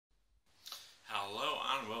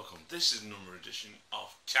and welcome. This is another edition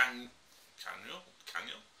of Canyon.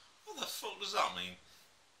 What the fuck does that mean?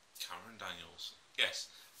 Cameron Daniels. Yes,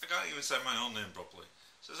 I can't even say my own name properly.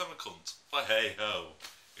 Says I'm a cunt. But hey ho,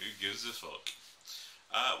 who gives a fuck?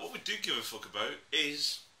 What we do give a fuck about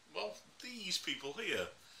is, well, these people here.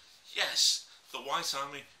 Yes, the White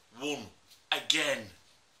Army won again.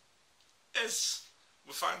 Yes,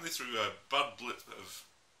 we're finally through a bad blip of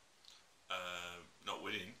not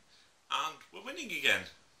winning, and we're winning again.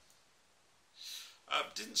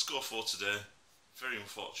 Didn't score 4 today. Very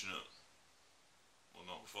unfortunate. Well,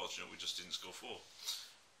 not unfortunate, we just didn't score 4.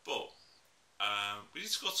 But we did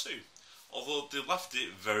score 2. Although they left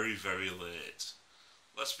it very, very late.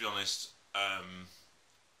 Let's be honest,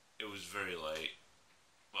 it was very late.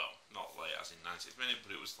 Well, not late as in 90th minute,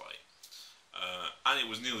 but it was late. And it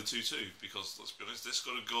was nearly 2-2 because, let's be honest, they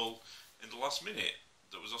scored a goal in the last minute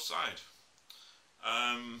that was offside.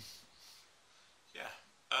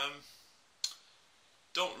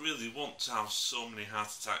 Don't really want to have so many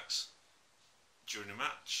heart attacks during a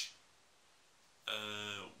match.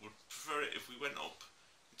 Would prefer it if we went up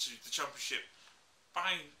into the Championship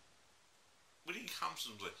by winning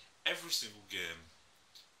handsomely every single game,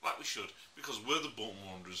 like we should, because we're the Bolton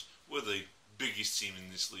Wanderers, we're the biggest team in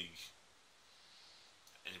this league.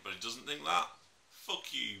 Anybody doesn't think that?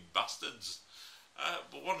 Fuck you, bastards.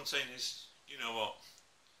 But what I'm saying is, you know what?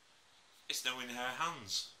 It's now in our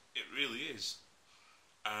hands. It really is.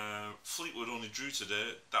 Fleetwood only drew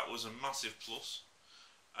today. That was a massive plus.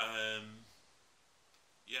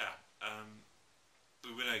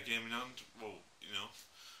 We win our game in hand. Well, you know,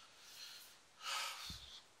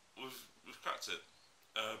 we've cracked it.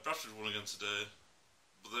 Bradford won again today,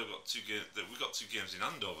 but they've got 2 games. We've got 2 games in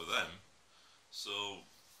hand over them. So,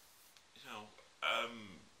 you know,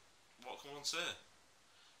 what can one say?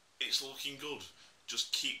 It's looking good.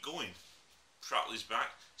 Just keep going. Prattley's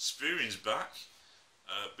back. Spearing's back.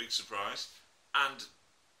 Big surprise. And,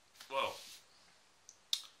 well,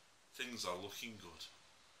 things are looking good.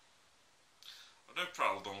 I've now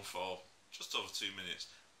prattled on for just over 2 minutes,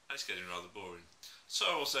 and it's getting rather boring. So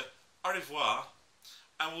I will say au revoir,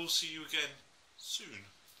 and we'll see you again soon.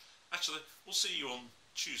 Actually, we'll see you on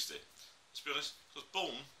Tuesday. Let's be honest, because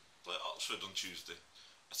Bolton play Oxford on Tuesday.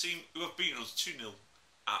 A team who have beaten us 2-0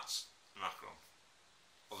 at the Macaron.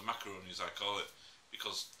 Or the Macaroni as I call it.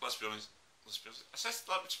 Because, let's be honest, I say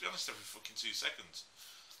to be honest every fucking 2 seconds.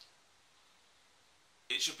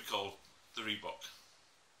 It should be called the Reebok.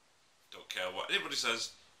 Don't care what anybody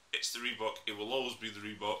says, it's the Reebok, it will always be the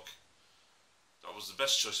Reebok. That was the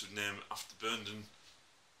best choice of name after Burnden,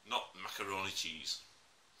 not macaroni cheese.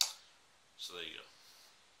 So there you go.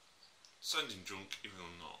 Sounding drunk even though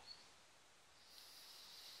I'm not.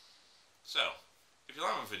 So, if you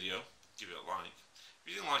like my video, give it a like. If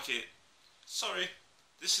you didn't like it, sorry,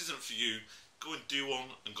 this isn't for you. Go and do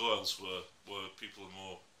one and go elsewhere where people are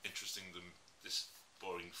more interesting than this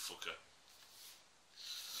boring fucker.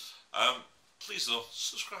 Please though,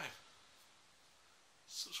 subscribe.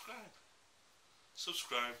 Subscribe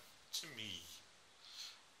to me.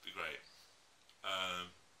 Be great.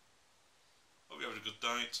 Hope you have a good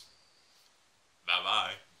night.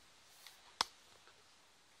 Bye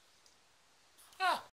bye.